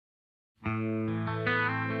There's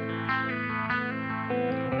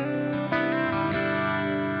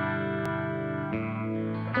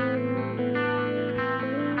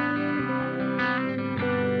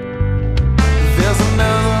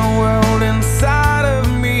another world inside of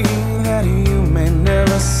me that you may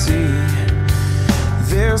never see.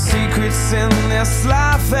 There's secrets in this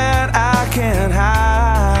life that I can't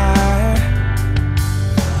hide.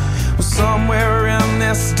 Well, somewhere in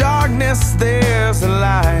this darkness there's a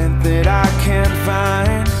light that I can't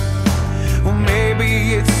find. Well,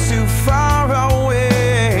 maybe it's too far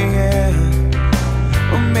away, yeah.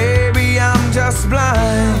 Or maybe I'm just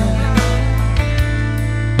blind.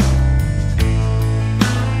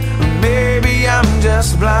 Maybe I'm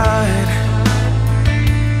just blind.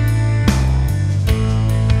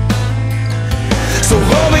 So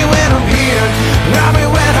hold me when I'm here, love me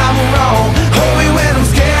when I'm wrong, hold me when I'm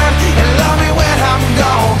scared, and love me when I'm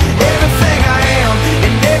gone. Everything I am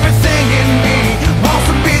and everything in me wants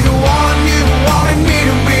to be the one you wanted me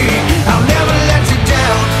to be. I'll never let you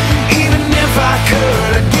down, even if I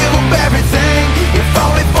could. I'd give up everything, if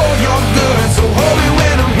only for your good. So hold me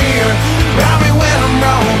when I'm here, love me when I'm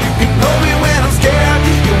wrong. You can hold me when I'm scared,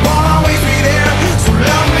 you won't always be there. So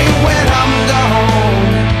love me when I'm gone.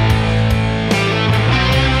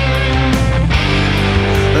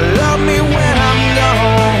 Love me when I'm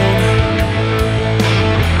gone.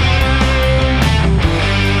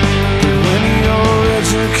 When your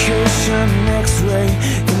education X-ray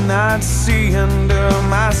cannot see under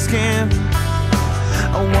my skin,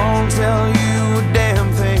 I won't tell you a damn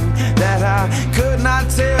thing that I could not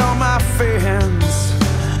tell my friends.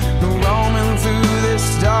 Roaming through this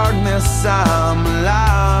darkness, I'm alive.